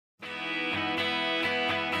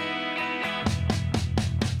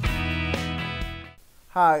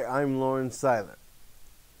Hi, I'm Lauren Seiler.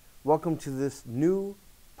 Welcome to this new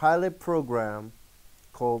pilot program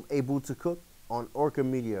called Able to Cook on Orca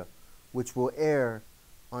Media, which will air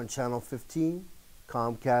on Channel 15,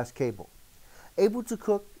 Comcast Cable. Able to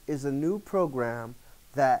Cook is a new program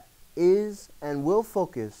that is and will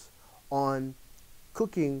focus on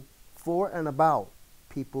cooking for and about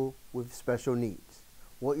people with special needs.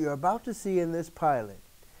 What you're about to see in this pilot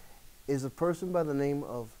is a person by the name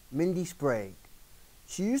of Mindy Sprague.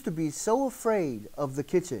 She used to be so afraid of the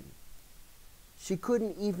kitchen, she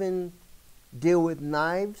couldn't even deal with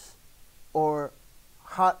knives or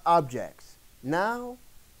hot objects. Now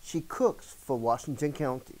she cooks for Washington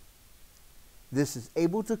County. This is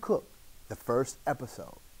Able to Cook, the first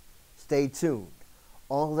episode. Stay tuned.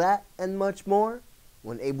 All that and much more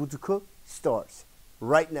when Able to Cook starts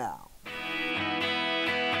right now.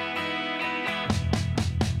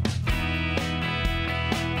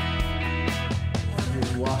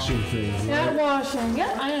 Washing things. Yeah, right? washing.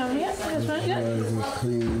 Yeah, I am. Yeah, that's right. Yeah. Everything's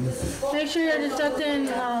clean. Make sure there's nothing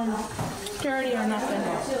dirty or nothing.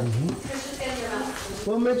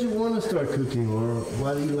 What made you want to start cooking, or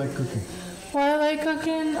why do you like cooking? Why I like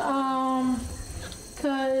cooking?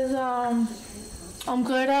 Cause I'm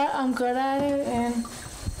good at it, and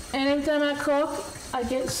every time I cook, I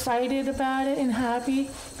get excited about it and happy.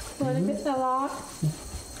 But it a lot.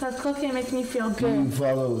 Cause cooking makes me feel Do you good.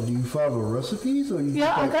 follow recipes, or you?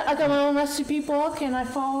 Yeah, just I got my own recipe book, and I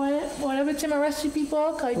follow it. Whatever's in my recipe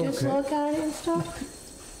book, I just Okay. look at it and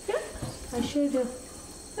stuff. Yeah, I sure do.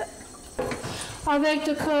 Yeah. I like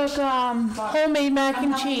to cook homemade mac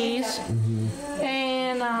and cheese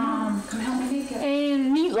and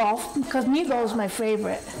meatloaf, because meatloaf is my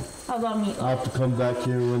favorite. I love I'll meatloaf. have to come back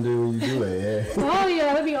here one day when you do it. Yeah. Oh yeah,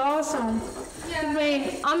 that'd be awesome. I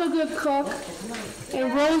mean, I'm a good cook,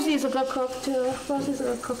 and Rosie's a good cook too.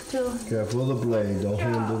 Careful of the blade. Don't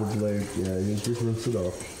handle the blade. Yeah, you just rinse it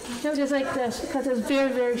off. Just like this, because it's very,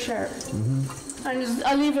 very sharp.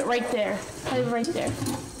 I leave it right there.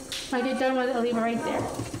 When I get done with it, I leave it right there.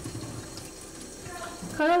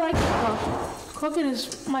 Cause I like to cook. Cooking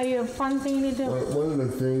is my fun thing to do. One of the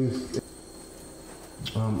things,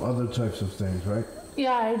 other types of things, right?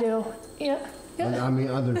 Yeah, I do. Yeah. I mean,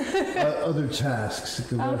 other tasks.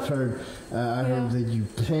 Because I've heard, I heard that you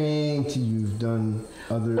paint. You've done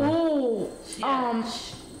other. Oh,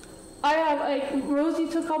 I have, like, Rosie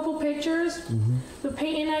took a couple pictures. The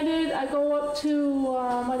painting I did, I go up to,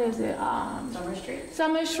 what is it?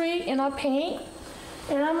 Summer Street, and I paint.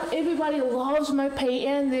 And everybody loves my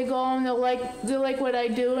painting. They go and they like what I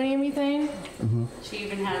do and everything. She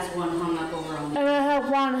even has one hung up over on. And I have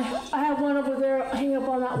one over there, hang up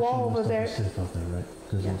on that wall over there. Safe out there, right?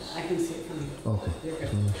 'Cause it's- I can see it from here. Okay.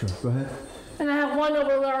 Just wanna make sure. Go ahead. And I have one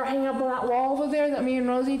over there, hang up on that wall over there that me and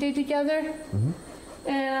Rosie did together.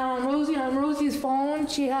 And on Rosie's phone,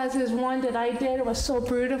 she has this one that I did. It was so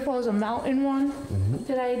beautiful. It was a mountain one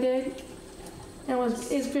that I did. And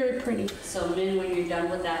it's very pretty. So Min, when you're done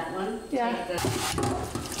with that one, Yeah. take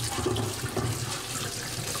the.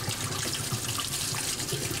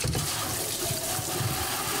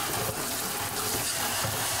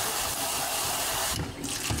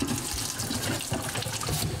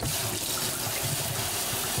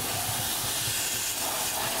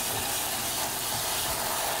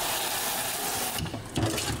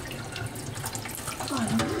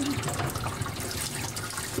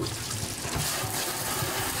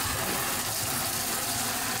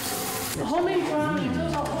 Homemade brownies.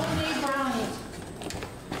 Those are homemade brownies.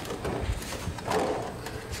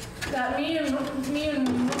 That me and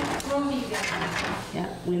Rosie did. Yeah,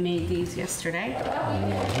 we made these yesterday,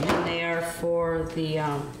 and they are for the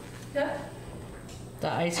Yeah.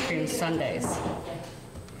 ice cream sundaes.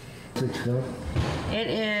 6 cups. It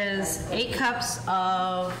is 8 cups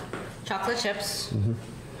of chocolate chips.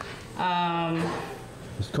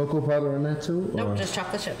 Is cocoa powder in that too? Nope, or- just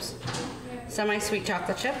chocolate chips. Semi-sweet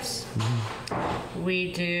chocolate chips.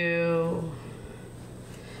 We do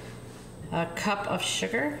a cup of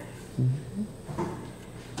sugar.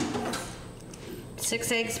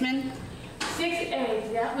 6 eggs, Min. 6 eggs.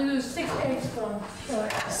 Yeah, we do 6 eggs for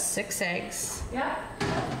it. 6 eggs. Yeah.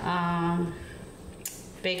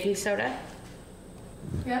 Baking soda.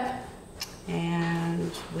 Yeah.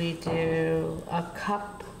 And we do a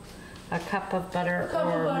cup of butter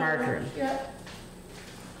or margarine. Yeah.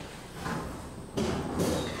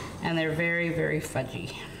 And they're very, very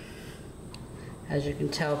fudgy. As you can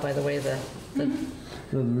tell by the way the No,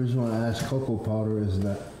 the reason why I ask cocoa powder is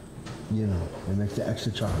that, you know, it makes the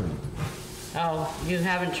extra chocolate. oh, you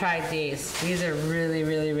haven't tried these. These are really,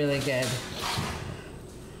 really, really good.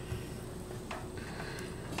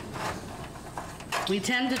 We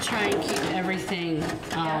tend to try and keep everything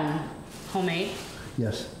homemade,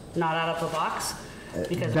 Yes. not out of a box,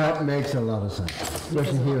 because That makes a lot of sense,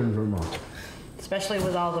 especially here in Vermont. especially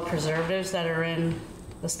with all the preservatives that are in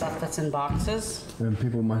the stuff that's in boxes. And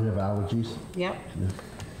people might have allergies. Yep.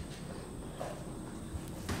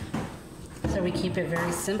 So we keep it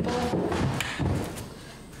very simple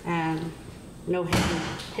and no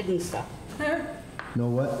hidden stuff. No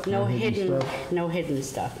what? No hidden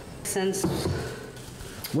stuff? stuff. Since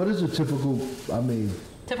What is a typical,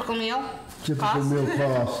 typical meal typical cost? meal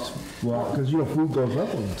cost? Well, because food goes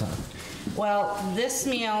up all the time. Well, this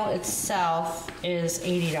meal itself is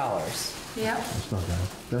 $80. Yep. That's not bad.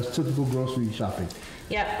 That's typical grocery shopping.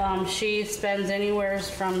 Yep, she spends anywhere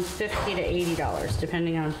from $50 to $80,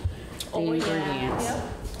 depending on the ingredients.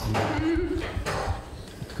 Yep.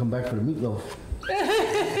 Come back for the meatloaf.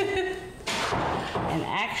 And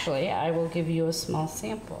actually, I will give you a small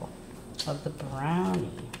sample of the brownie.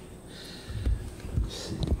 Let's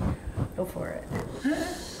see. Go for it.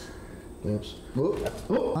 Oops.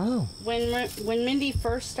 Oh. Wow. When Mindy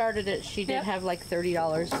first started it, she did Yep. have like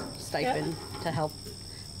 $30 stipend to help,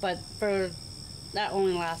 but that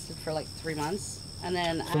only lasted for like 3 months, and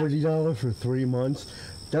then $30 for 3 months.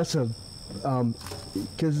 That's a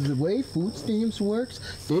because the way food stamps works,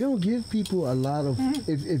 they don't give people a lot of.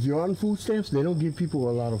 If you're on food stamps, they don't give people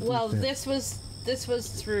a lot of. well, food stamps. this was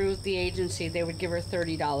through the agency. They would give her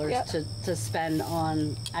 $30 Yep. to spend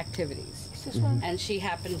on activities, This one. and she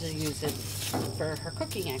happened to use it for her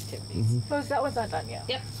cooking activities. That was not done yet.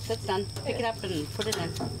 Yep, that's done. Pick it up and put it in,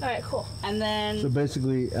 All right, cool. and then So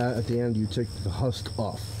basically, at the end, you take the husk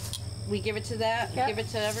off. we give it to Yep. give it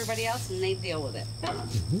to everybody else, and they deal with it. All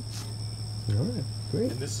right.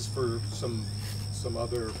 Great. And this is for some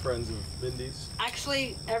other friends of Mindy's.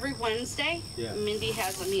 Actually, every Wednesday, Yeah. Mindy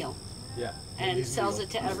has a meal Yeah. and Mindy's sells meal. it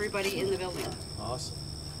to everybody in the building. Awesome.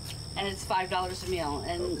 And it's $5 a meal,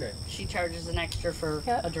 and Okay. she charges an extra for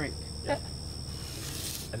Yep. a drink.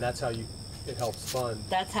 And that's how it helps fund.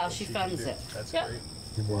 That's how what she can funds do. it. That's Yep. great.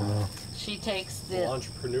 Wow. She takes Little the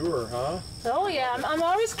entrepreneur, huh? Oh yeah, I'm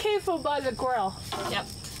always careful by the grill. yep.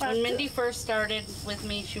 When Mindy first started with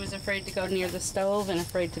me, she was afraid to go near the stove and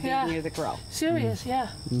afraid to be Yeah. near the grill. Serious, yeah.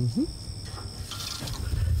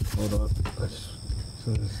 Hold on.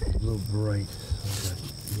 So it's a little bright.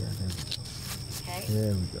 Yeah. Okay.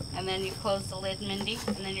 There we go. And then you close the lid, Mindy,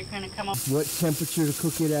 and then you're gonna come up. What temperature to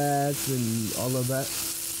cook it at and all of that?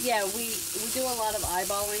 Yeah, we do a lot of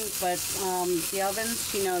eyeballing, but the oven,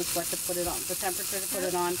 she knows what to put it on, the temperature to put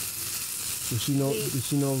it on. Does she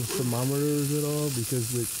know thermometers at all?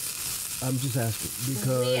 Because I'm just asking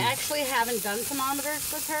because We actually haven't done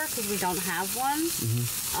thermometers with her because we don't have one.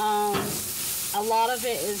 A lot of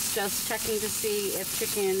it is just checking to see if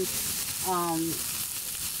chicken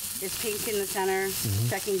is pink in the center,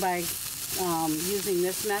 checking by using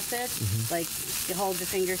this method, like you hold your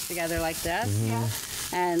fingers together like this,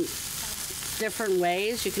 and different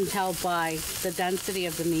ways. You can tell by the density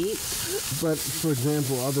of the meat. But for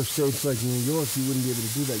example, other states like New York, you wouldn't be able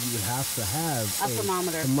to do that. You would have to have A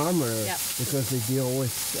thermometer. Thermometer, because they deal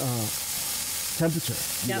with temperature.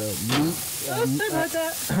 Yep. Meat, Sorry about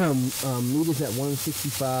that. meat is at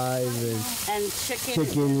 165, And chicken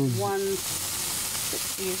Chicken. is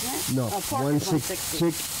 160, isn't it? no, Oh, pork is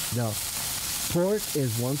 160. No, pork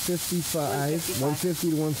is 155, 150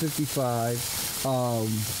 to 155.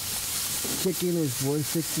 Chicken is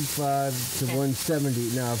 165 to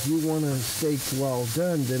 170. Now, if you want a steak well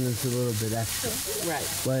done, then it's a little bit extra. Right.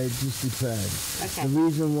 But it just depends. Okay. The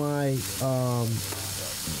reason why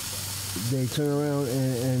they turn around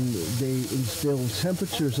and they instill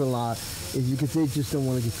temperatures a lot is because they just don't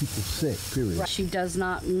want to get people sick, period. She does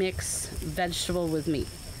not mix vegetable with meat.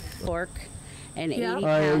 Pork and 80 Yeah. All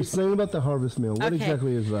right, pounds. explain about the harvest meal. What Okay.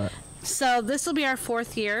 exactly is that? So this will be our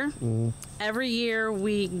 4th year. Every year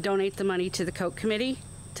we donate the money to the Coke Committee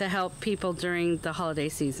to help people during the holiday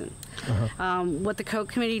season. What the Coke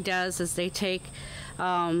Committee does is they take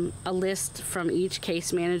a list from each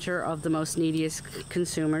case manager of the most neediest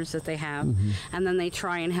consumers that they have, and then they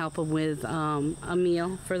try and help them with a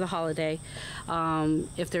meal for the holiday.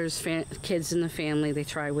 If there's kids in the family, they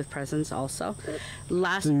try with presents also.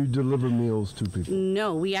 So you deliver meals to people.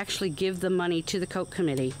 No, we actually give the money to the Coke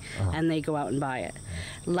Committee, and they go out and buy it.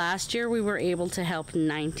 Last year, we were able to help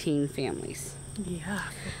 19 families. Yeah,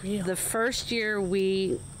 for real. The first year,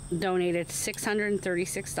 we donated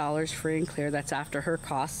 $636 free and clear. That's after her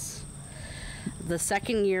costs. The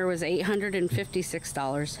second year was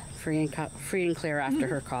 $856 free and clear after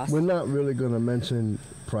her costs. We're not really going to mention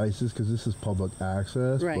prices because this is public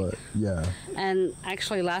access, Right. but yeah. And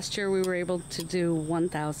actually, last year we were able to do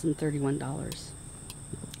 $1,031.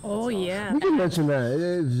 Oh, yeah. We can mention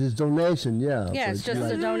that. It's donation, yeah. Yeah, it's but, just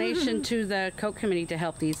like, a donation to the Coke Committee to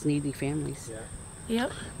help these needy families. Yeah.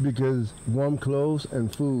 Yep. because warm clothes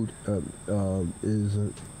and food is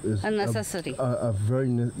A necessity. A very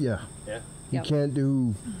yeah. Yeah. You Yep. can't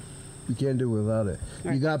do without it.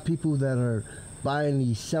 You Right. got people that are buying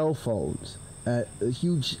these cell phones at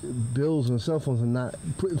huge bills on cell phones and not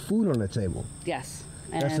putting food on the table. Yes.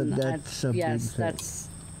 That's a- And that's a yes, big thing.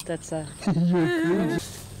 that's a.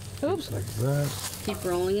 Oops. Like that. Keep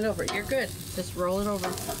rolling it over. You're good. Just roll it over.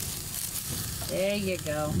 There you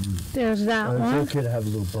go. There's that It's one. okay to have a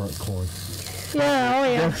little burnt corn. Yeah, oh,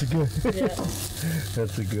 yeah. That's a good. Yeah.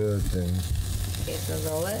 That's a good thing. Okay, so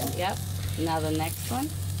roll it. Yep. Now the next one.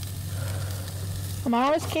 I'm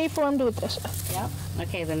always K-formed with this. Yep.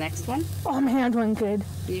 Okay, the next one. Oh, I'm handling good.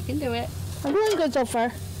 You can do it. I'm doing good so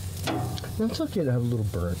far. It's okay to have a little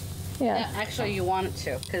burnt. Yeah. Yeah, actually, you want it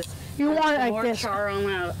to, because You want it the like more this. char on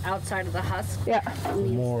the outside of the husk. Yeah. The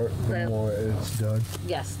more it's done.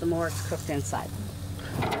 Yes, the more it's cooked inside.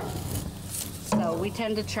 So we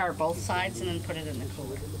tend to char both sides and then put it in the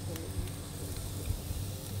cooler.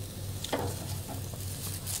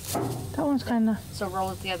 That one's kind of. So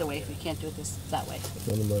roll it the other way if you can't do it that way.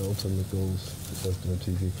 One of my ultimate goals with on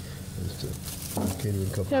TV is to cater a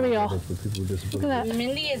couple There we go. for people with disabilities. Look at that.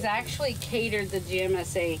 Mindy has actually catered the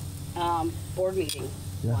GMSA board meeting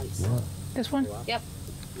Yeah, once. wow. This one? Yep.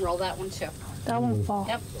 Roll that one too. That one fall.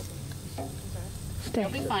 Yep. Stay.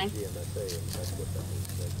 You'll be fine.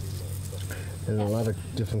 In a lot of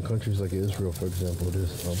different countries, like Israel, for example,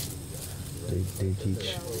 they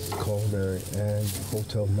teach culinary and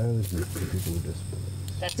hotel management for people with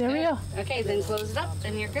disabilities. That's There we good. go. Okay, then close it up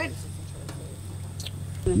and you're good.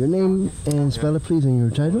 Your name and spell it, please, and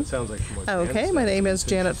your title. It sounds like from what Okay, Jan my said, name is since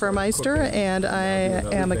Janet she's sort of Furmeister, cooking, and I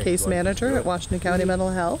am a things case like manager good. at Washington County Mental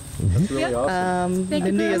Health. That's really awesome. Thank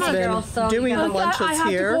you Mindy very has much. been Girl, so doing you the gotta- I lunches have to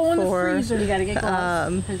here go in the for freezer. You gotta get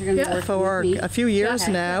gloves, 'cause you're gonna work for with a me. few years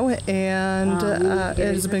Okay. now, and You need to it get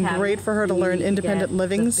has your been cabinet. great for her to You learn need to independent get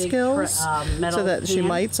living the big skills metal so that she pan.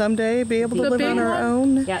 might someday be able to The live big on her one?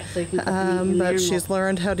 own. Yeah, so you can put the meat in there But and she's we'll-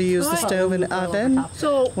 learned how to use the Alright. stove and We'll go over oven top.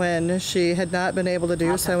 So, when she had not been able to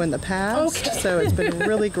do so in the past. Okay. So it's been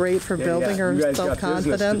really great for building yeah, her you guys got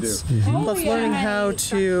self-confidence, business to Oh, plus yeah. learning how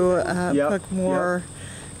to Yep, cook more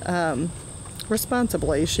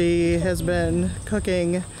responsibly. She has been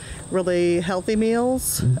cooking really healthy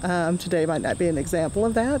meals. Today might not be an example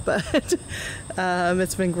of that, but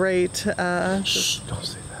it's been great. Shh, don't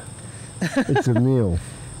say that. It's a meal.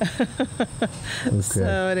 Okay. So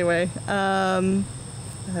anyway,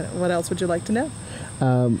 what else would you like to know?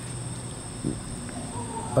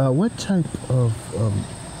 What type of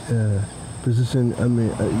position? I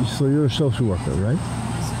mean, so you're a social worker,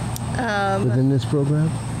 right? Within this program.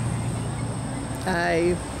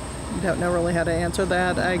 I don't know really how to answer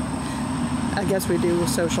that. I guess we do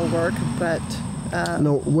social work, but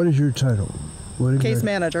No. What is your title? What case exactly-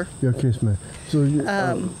 manager. You're a case manager. So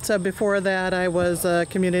you. So before that, I was a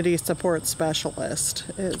community support specialist,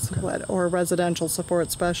 or residential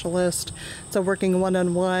support specialist. So working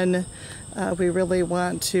one-on-one, we really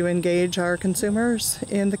want to engage our consumers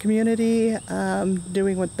in the community,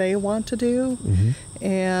 doing what they want to do,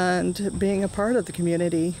 and being a part of the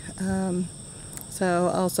community. So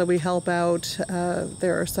also we help out.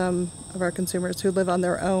 There are some of our consumers who live on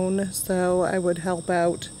their own, so I would help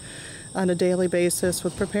out on a daily basis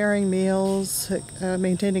with preparing meals,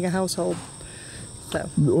 maintaining a household. So,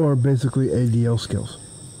 Or basically ADL skills.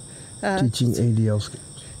 Teaching ADL skills.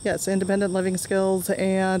 yes, independent living skills,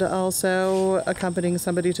 and also accompanying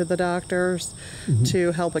somebody to the doctors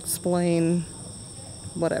to help explain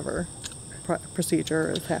whatever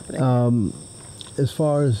procedure is happening. As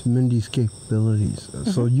far as Mindy's capabilities,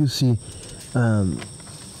 so you see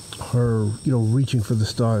her, reaching for the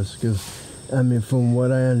stars. Because, I mean, from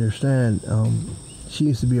what I understand, she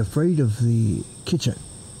used to be afraid of the kitchen.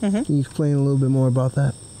 Can you explain a little bit more about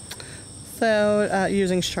that? So,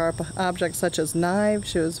 using sharp objects such as knives,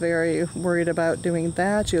 she was very worried about doing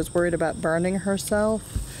that. She was worried about burning herself.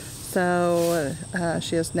 So,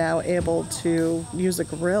 she is now able to use a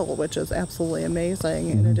grill, which is absolutely amazing,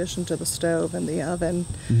 in addition to the stove and the oven.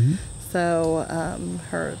 So,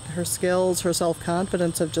 her skills, her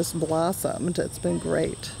self-confidence have just blossomed. It's been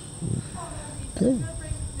great. Okay.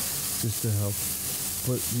 Just to help.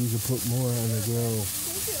 You can put more on the grill.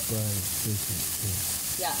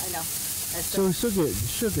 Right. Yeah, I know. That's So she'll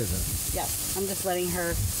get that. yeah, I'm just letting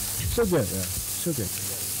her. She'll get that. She'll get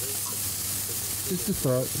that. Just a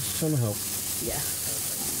thought. Just trying to help. Yeah.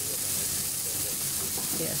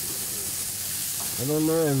 Yeah. I don't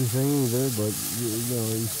know everything either, but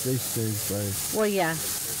you stay safe, right? Well, yeah.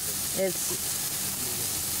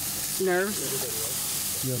 It's nerves.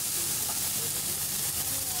 Yep.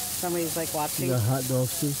 Somebody's like watching. You got hot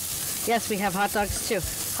dogs too? Yes, we have hot dogs too.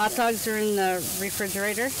 Hot dogs are in the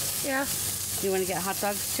refrigerator. Yeah. You want to get hot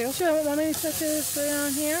dogs too? Sure, want me to put this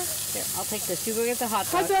on here? Here, I'll take this. You go get the hot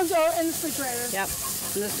Hot dogs. dogs are in the refrigerator. Yep.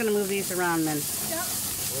 I'm just going to move these around then. Yep.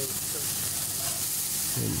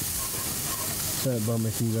 Sorry about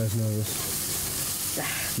making you guys nervous.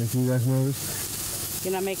 Making you guys nervous?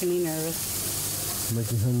 You're not making me nervous.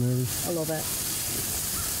 Making her nervous? A little bit.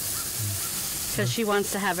 Because she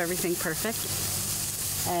wants to have everything perfect.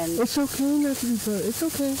 And It's okay not to be perfect. It's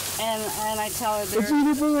okay. and I tell her It's there.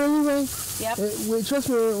 eatable anyway. Yep. Wait, trust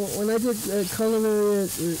me, when I did culinary at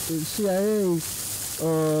CIA,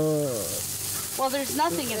 Well, there's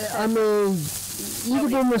nothing in I mean,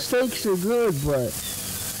 eatable mistakes are good, but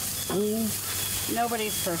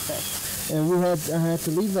Nobody's perfect. and I had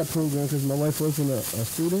to leave that program because my wife wasn't a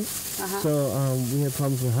student, Uh-huh. so we had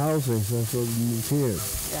problems with housing, so we moved here.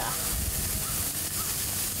 Yeah.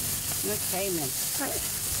 Okay, Min.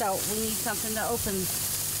 So we need something to open.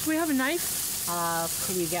 Do we have a knife?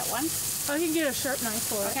 Can you get one? I can get a sharp knife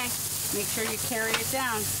for it. Okay. Make sure you carry it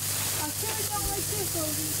down. I'll carry it down like this,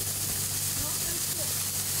 Rosie.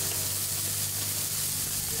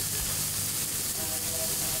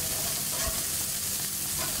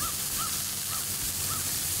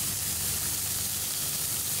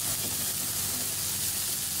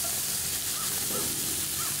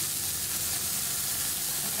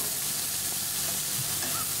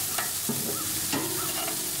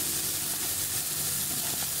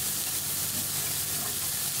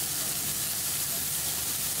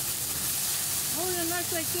 Hold a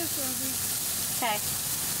knife like this, Rosie. Okay.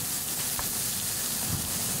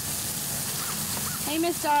 Hey,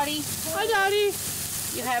 Miss Dottie. Hi, Daddy.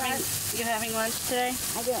 You having lunch today?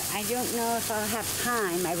 I don't know if I'll have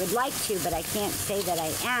time. I would like to, but I can't say that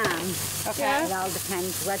I am. Okay. It all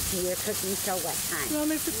depends what you're cooking till what time. You want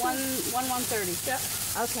me to fix those? 1:30. Yeah.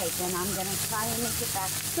 Okay, then I'm going to try and make it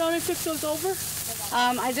back. You want me to fix those over?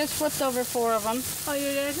 I just flipped over 4 of them. Oh,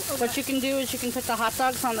 you did? Okay. What you can do is you can put the hot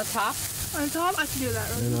dogs on the top. On top? I can do that,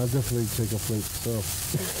 Rosie. And I'll definitely take a plate, so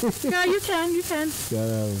Yeah, you can. You can.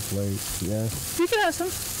 gotta have a plate, yeah. You can have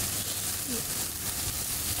some.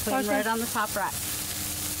 Put them Okay. right on the top rack.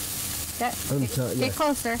 Get, On the top, yeah. get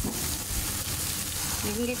closer.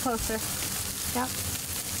 You can get closer. Yep.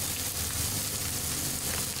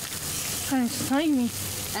 Trying to snipe me.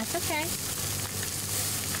 That's okay.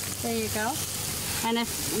 There you go. And if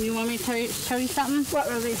you want me to show you something, What,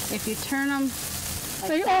 Rosie? if you turn them Like,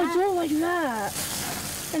 like oh, that, do it like that.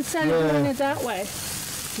 Instead of Yeah. doing it that way.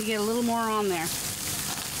 you get a little more on there.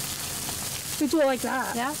 We do it like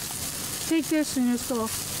that. Yeah, Take this and just go.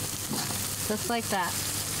 just like that.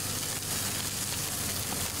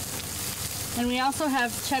 And we also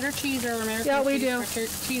have cheddar cheese or American Yeah, we cheese do. for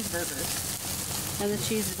cheeseburgers. And the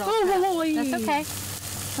cheese is all Oh, set. holy. That's okay.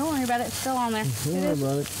 Don't worry about it. It's still on there. Don't worry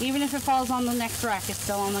about it. Even if it falls on the next rack, it's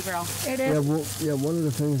still on the grill. It Yeah, is. well, one of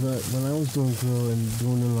the things that when I was doing grill and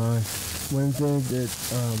doing the line, one thing that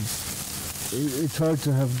it's hard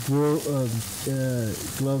to have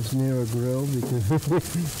gloves near a grill because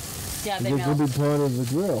Yeah, they they could melt. be part of the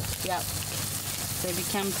grill. Yep. They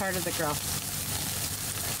become part of the grill.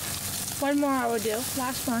 One more I would do.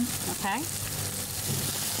 Last one. Okay.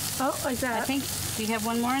 Oh, like I that. think, do you have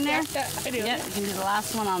one more in there? Yeah, I do. Yeah, you can do the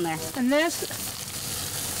last one on there. And this.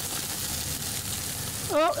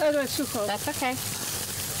 Oh, that was too close. That's okay.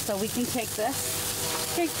 So we can take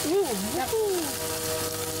this. Take, ooh, ooh.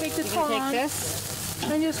 Take the You can tong take this.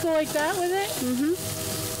 and just go like that with it. Mm-hmm.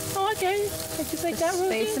 Oh, okay. Like just like that,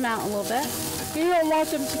 Space Rosie. them out a little bit. You don't want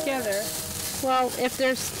them together. Well, if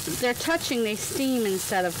they're touching, they steam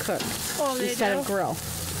instead of cook. Oh, they Instead do? of grill.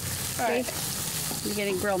 All right. You're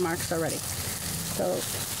getting grill marks already. So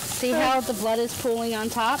see how the blood is pooling on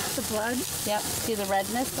top? The blood. Yep. See the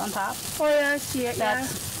redness on top? Oh, yeah, I see it, yeah.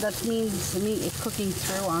 That means the meat is cooking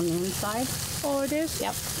through on the inside. Oh, it is?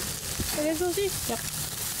 Yep. It is, Rosie? Yep.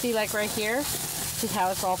 See, like right here? See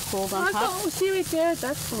how it's all pooled on I top? thought, see right there?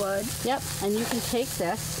 That's blood. Yep. And you can take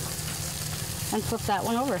this and flip that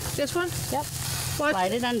one over. This one? Yep. What?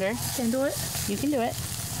 Slide it under. Can do it? You can do it.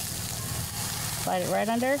 Slide it right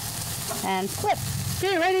under and flip.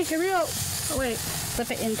 Okay, ready? Here we go. Oh, wait. Flip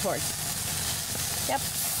it in towards. Yep.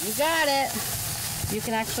 You got it. You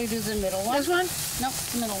can actually do the middle one. This one? Nope,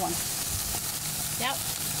 the middle one. Yep.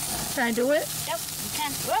 Can I do it? Yep. You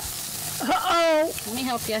can. Whoop. Uh-oh. Let me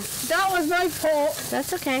help you. That was my fault.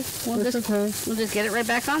 That's okay. That's okay. We'll just get it right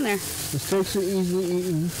back on there. The steaks are easily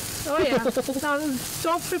eaten. Oh yeah. Now,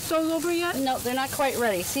 don't flip those over yet. No, they're not quite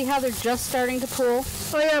ready. See how they're just starting to pool?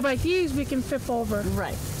 Oh yeah, but these we can flip over.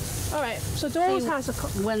 Right. All right. So those See, has to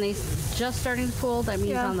cook. When they just starting to pool, that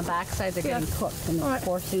means Yeah. on the back side they're Yeah. getting cooked and they're Alright.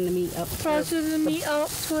 forcing the meat up Forces the meat out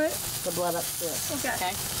to it. the blood up through it.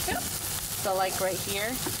 Okay. Yep. So like right here,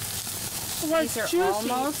 What's these are juicy?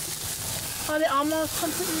 almost, Are they almost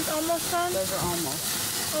completely almost done? those are almost.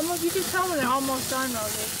 Almost. You can tell when they're almost done,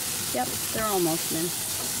 Rosie. Yep, they're almost in.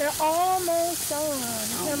 They're almost done.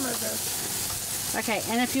 Hamburgers. Okay,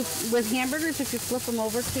 and if you, with hamburgers, if you flip them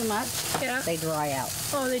over too much, Yeah. they dry out.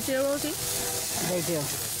 Oh, they do, Rosie. They do.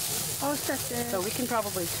 I'll check there. So we can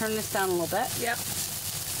probably turn this down a little bit. Yep.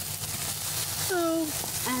 So.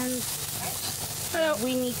 And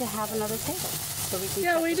we need to have another table. So we can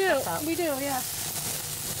Yeah, set we this do. stuff out. We do. Yeah.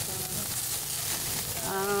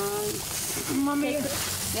 Mommy. Yep.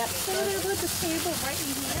 So we're gonna put the table right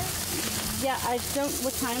in here. Yeah, I don't,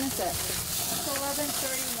 what time is it? It's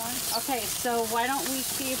 11:31. Okay, so why don't we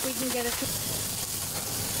see if we can get it to...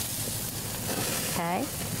 Okay.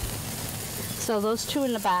 So those two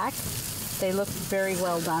in the back, they look very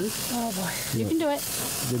well done. Oh boy. You can do it.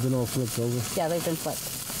 They've been all flipped over. Yeah, they've been flipped.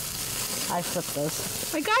 I flipped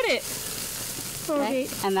those. I got it. Okay.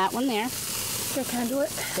 Okay. And that one there. I can do it.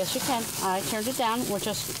 Yes, you can. I turned it down. It's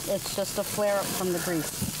just a flare up from the grease.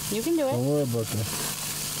 You can do Don't it. worry about that.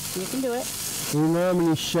 You can do it. You know how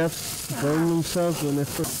many chefs burn themselves when they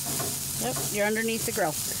first... Yep, you're underneath the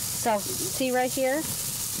grill. So, see right here?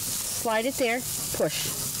 Slide it there, push.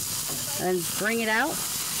 And bring it out.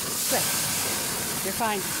 Good. You're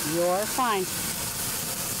fine. You're fine.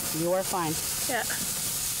 You're fine. Yeah.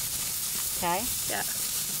 Okay? Yeah.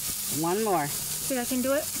 One more. Think I can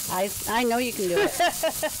do it? I know you can do it.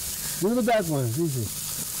 Do the back one, it's easy.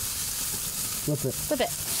 Flip it. Flip it.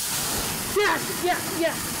 Yes. Yeah.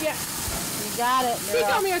 Yeah. Yeah. You got it, He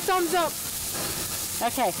got girl. me a thumbs up.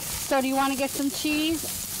 Okay, so do you want to get some cheese?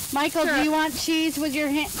 Michael, Sure. do you want cheese with your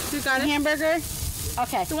You got it? hamburger?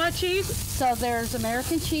 Okay, You want cheese? so there's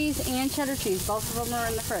American cheese and cheddar cheese. Both of them are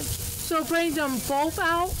in the fridge. So bring them both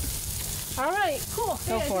out. All right. Cool.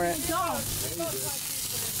 Go Hey, for it. go.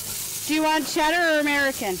 Do you want cheddar or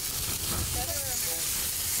American?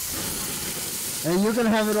 And you're gonna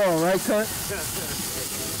have it all, right, Cut?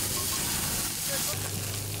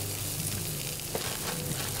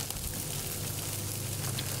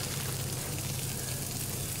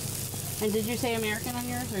 And did you say American on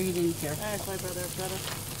yours, or you didn't care? What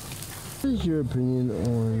is your opinion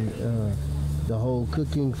on the whole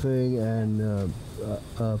cooking thing and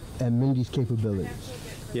Mindy's capabilities?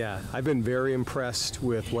 Yeah, I've been very impressed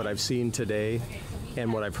with what I've seen today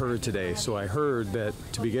and what I've heard today. So I heard that,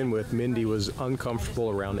 to begin with, Mindy was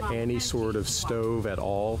uncomfortable around any sort of stove at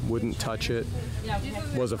all, wouldn't touch it,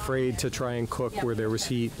 was afraid to try and cook where there was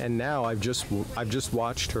heat, and now I've just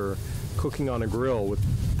watched her cooking on a grill with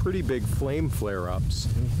pretty big flame flare-ups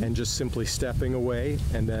and just simply stepping away,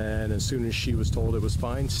 and then as soon as she was told it was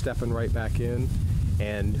fine, stepping right back in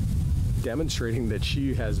and demonstrating that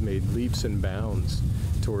she has made leaps and bounds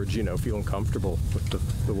towards, feeling comfortable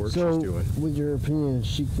with the work So, she's doing. with your opinion,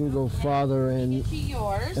 she can go farther and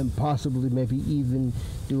Yours. possibly maybe even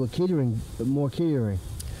do more catering.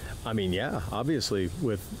 I mean, yeah, obviously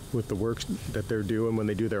with the work that they're doing when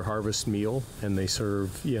they do their harvest meal and they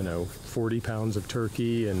serve, 40 pounds of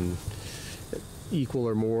turkey and equal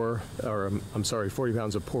or more, or I'm sorry, 40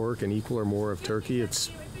 pounds of pork and equal or more of turkey,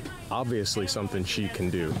 it's obviously something she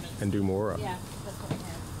can do and do more of. Yeah.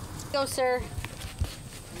 Go, sir.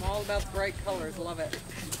 I'm all about the bright colors. Love it.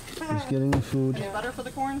 He's getting the food. Butter for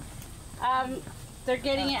the corn? They're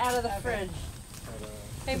getting it out of the fridge.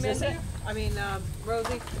 Hey, Mindy.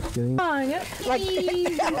 Rosie. Getting Oh, yeah.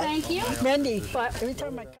 Thank you. Mindy, but every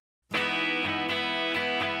time I